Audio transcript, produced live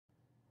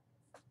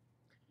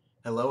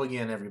Hello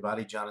again,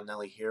 everybody. John and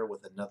Nelly here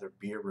with another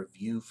beer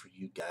review for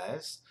you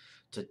guys.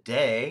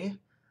 Today,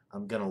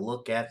 I'm going to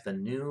look at the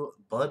new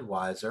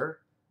Budweiser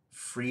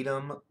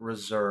Freedom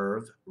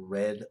Reserve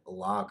Red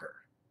Lager.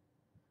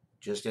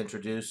 Just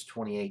introduced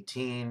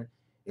 2018.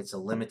 It's a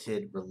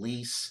limited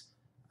release.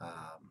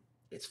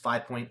 It's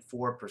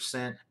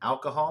 5.4%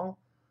 alcohol,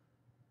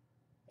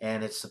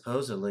 and it's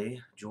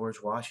supposedly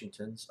George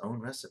Washington's own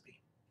recipe.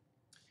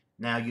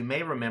 Now, you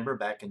may remember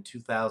back in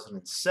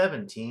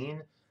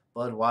 2017,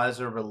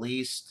 Budweiser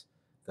released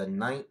the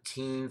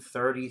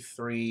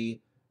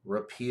 1933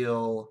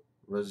 Repeal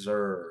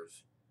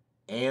Reserve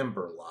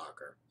Amber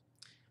Lager.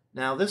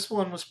 Now, this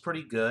one was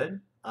pretty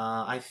good.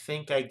 I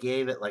think I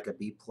gave it like a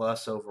B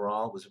plus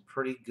overall. It was a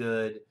pretty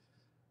good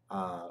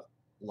uh,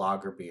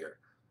 lager beer,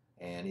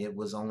 and it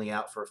was only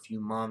out for a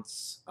few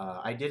months.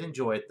 I did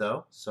enjoy it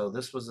though, so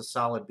this was a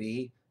solid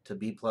B to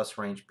B plus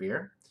range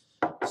beer.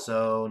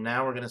 So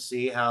now we're going to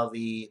see how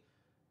the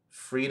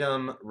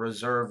Freedom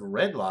Reserve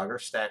Red Lager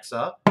stacks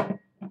up.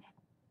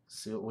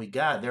 See what we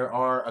got. There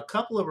are a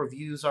couple of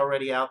reviews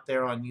already out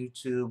there on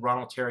YouTube.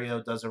 Ronald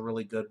Terrio does a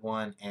really good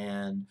one,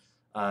 and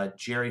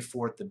Jerry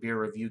Fort, the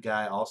beer review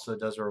guy, also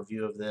does a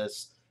review of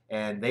this,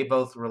 and they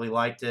both really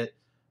liked it.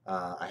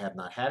 I have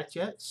not had it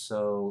yet,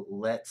 so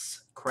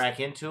let's crack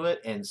into it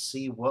and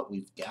see what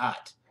we've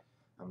got.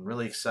 I'm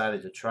really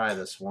excited to try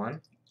this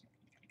one.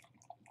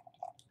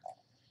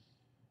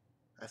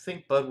 I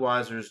think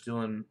Budweiser is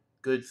doing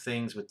good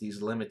things with these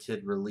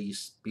limited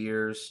release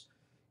beers.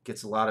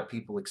 Gets a lot of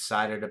people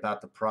excited about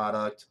the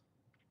product.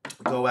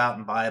 Go out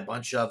and buy a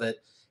bunch of it,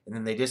 and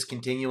then they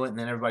discontinue it, and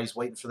then everybody's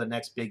waiting for the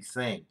next big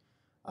thing.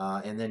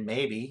 And then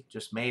maybe,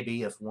 just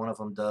maybe, if one of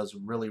them does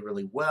really,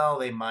 really well,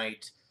 they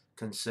might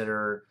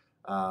consider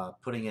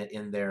putting it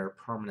in their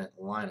permanent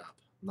lineup.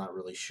 I'm not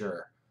really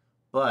sure.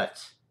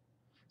 But,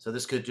 so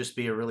this could just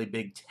be a really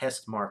big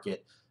test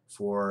market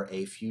for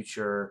a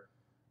future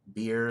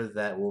beer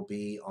that will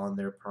be on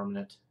their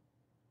permanent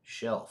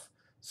shelf.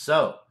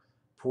 So,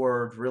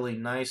 poured really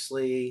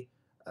nicely,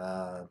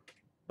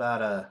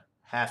 about a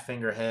half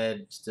finger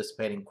head, it's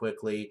dissipating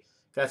quickly.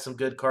 Got some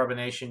good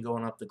carbonation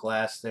going up the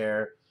glass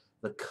there.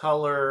 The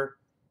color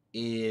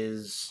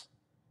is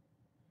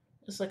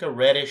it's like a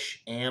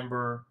reddish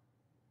amber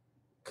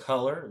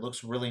color. It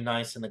looks really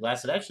nice in the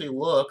glass. It actually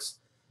looks,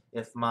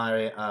 if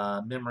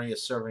my memory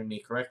is serving me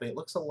correctly, it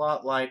looks a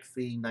lot like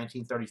the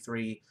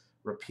 1933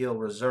 Repeal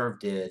Reserve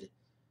did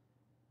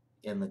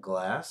in the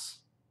glass.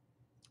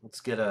 Let's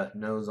get a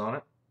nose on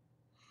it.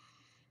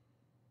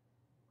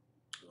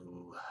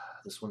 Ooh,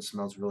 this one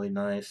smells really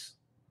nice.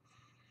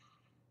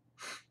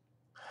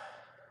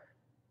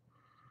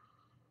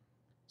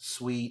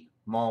 Sweet,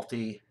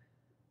 malty.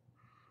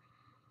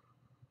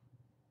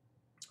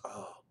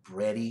 Oh,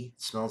 bready.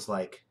 It smells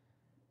like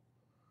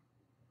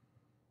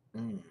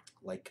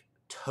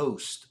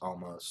toast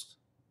almost.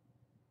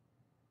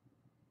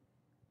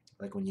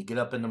 Like when you get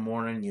up in the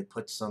morning, you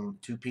put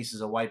two pieces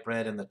of white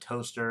bread in the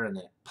toaster, and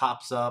then it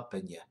pops up,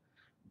 and you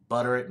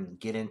butter it and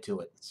get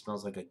into it. It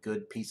smells like a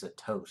good piece of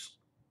toast.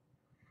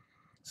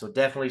 So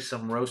definitely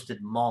some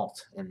roasted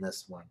malt in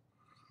this one.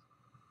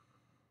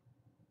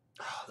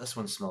 Oh, this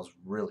one smells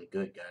really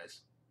good,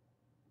 guys.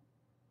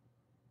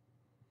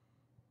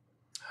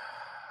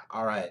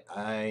 All right,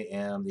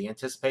 the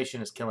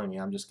anticipation is killing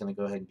me. I'm just going to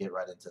go ahead and get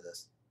right into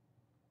this.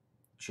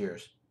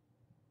 Cheers.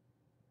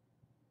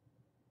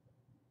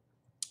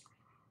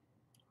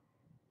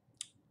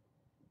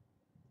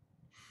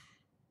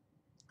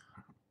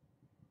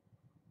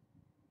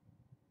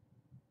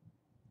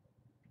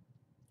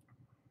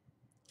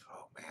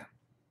 Oh, man.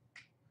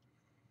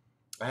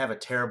 I have a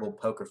terrible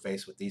poker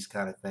face with these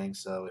kind of things,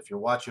 so if you're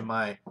watching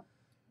my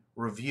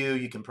review,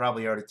 you can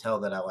probably already tell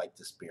that I like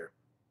this beer.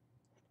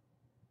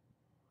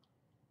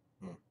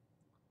 Mm.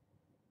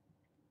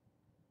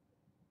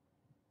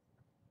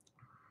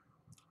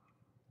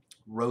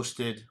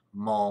 Roasted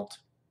malt,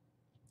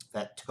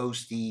 that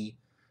toasty,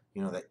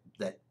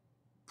 that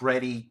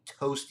bready,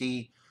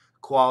 toasty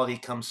quality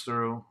comes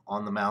through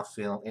on the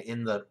mouthfeel,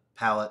 in the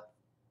palate.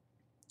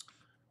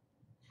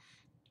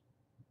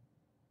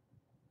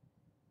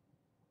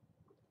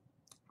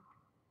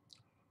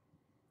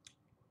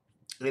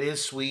 It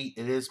is sweet.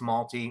 It is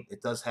malty.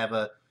 It does have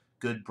a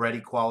good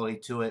bready quality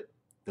to it.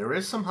 There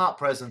is some hop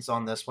presence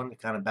on this one to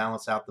kind of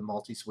balance out the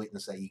malty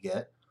sweetness that you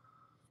get.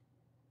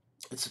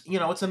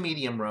 It's a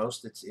medium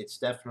roast. It's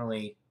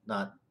definitely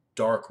not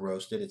dark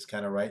roasted. It's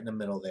kind of right in the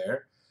middle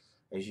there,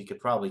 as you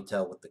could probably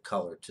tell with the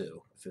color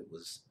too. If it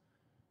was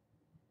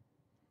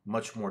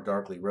much more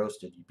darkly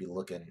roasted, you'd be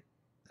looking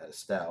at a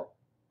stout.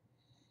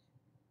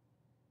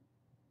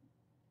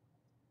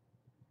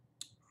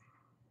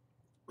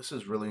 This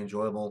is really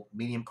enjoyable.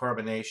 Medium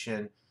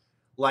carbonation,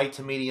 light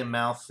to medium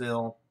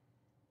mouthfeel.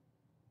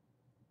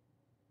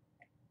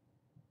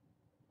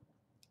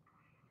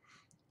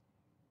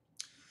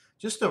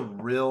 Just a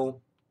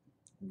real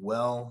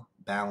well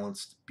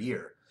balanced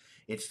beer.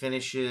 It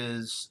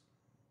finishes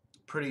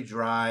pretty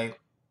dry.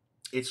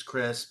 It's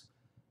crisp.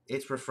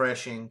 It's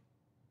refreshing.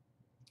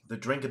 The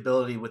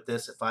drinkability with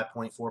this at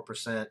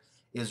 5.4%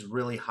 is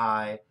really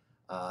high.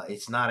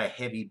 It's not a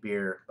heavy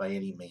beer by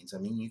any means. I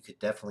mean, you could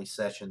definitely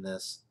session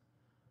this.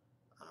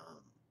 Um,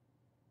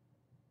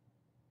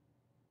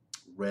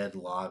 Red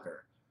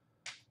lager.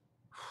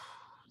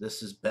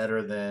 This is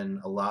better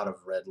than a lot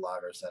of red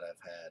lagers that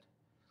I've had.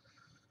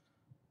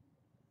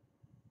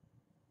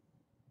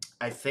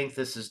 I think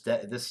this is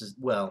better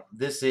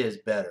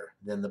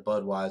than the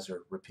Budweiser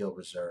Repeal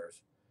Reserve.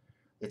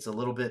 It's a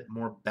little bit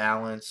more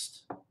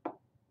balanced.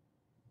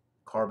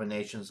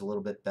 Carbonation's a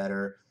little bit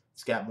better.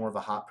 It's got more of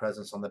a hop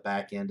presence on the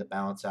back end to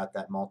balance out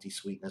that malty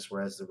sweetness,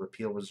 whereas the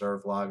Repeal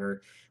Reserve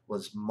Lager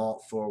was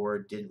malt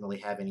forward, didn't really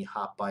have any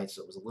hop bites,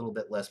 so it was a little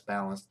bit less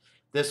balanced.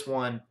 This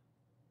one,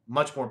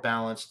 much more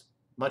balanced,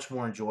 much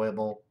more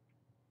enjoyable.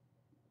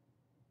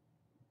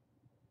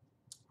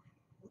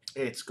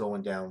 It's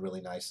going down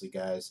really nicely,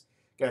 guys.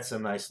 Got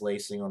some nice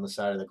lacing on the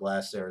side of the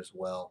glass there as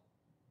well.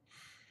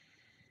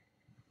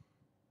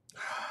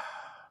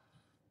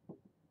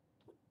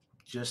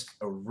 Just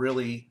a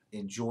really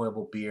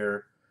enjoyable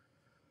beer.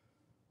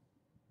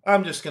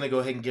 I'm just going to go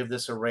ahead and give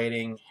this a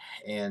rating,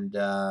 and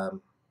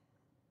 95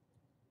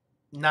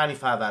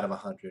 out of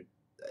 100.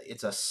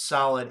 It's a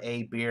solid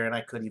A beer, and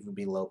I could even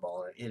be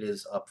lowballing it. It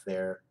is up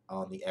there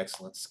on the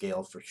excellent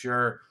scale for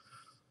sure.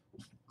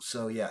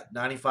 So yeah,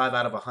 95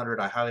 out of 100.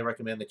 I highly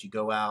recommend that you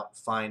go out,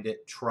 find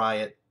it, try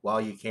it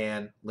while you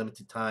can.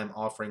 Limited time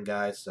offering,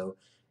 guys. So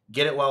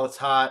get it while it's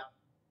hot.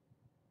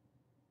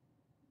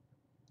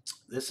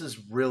 This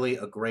is really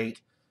a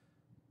great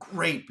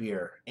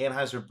beer.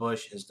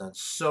 Anheuser-Busch has done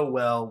so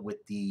well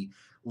with the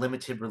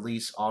limited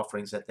release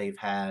offerings that they've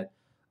had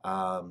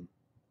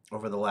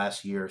over the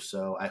last year or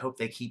so. I hope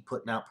they keep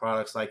putting out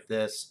products like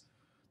this.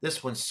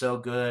 This one's so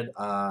good.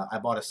 I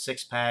bought a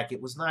 6-pack.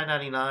 It was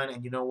 $9.99,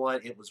 and you know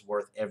what? It was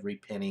worth every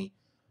penny.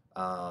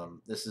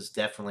 This is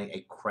definitely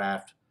a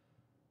craft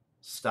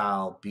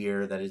style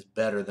beer that is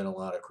better than a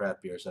lot of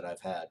craft beers that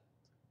I've had.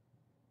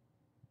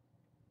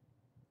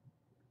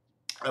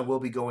 I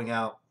will be going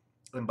out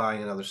and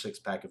buying another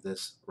 6-pack of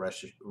this,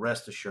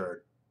 rest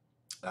assured.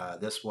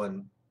 This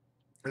one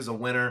is a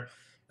winner,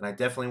 and I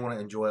definitely want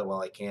to enjoy it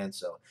while I can.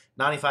 So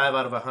 95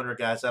 out of 100,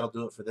 guys. That'll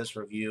do it for this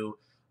review.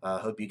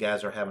 Hope you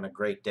guys are having a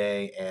great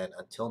day, and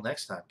until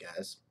next time,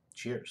 guys,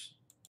 cheers.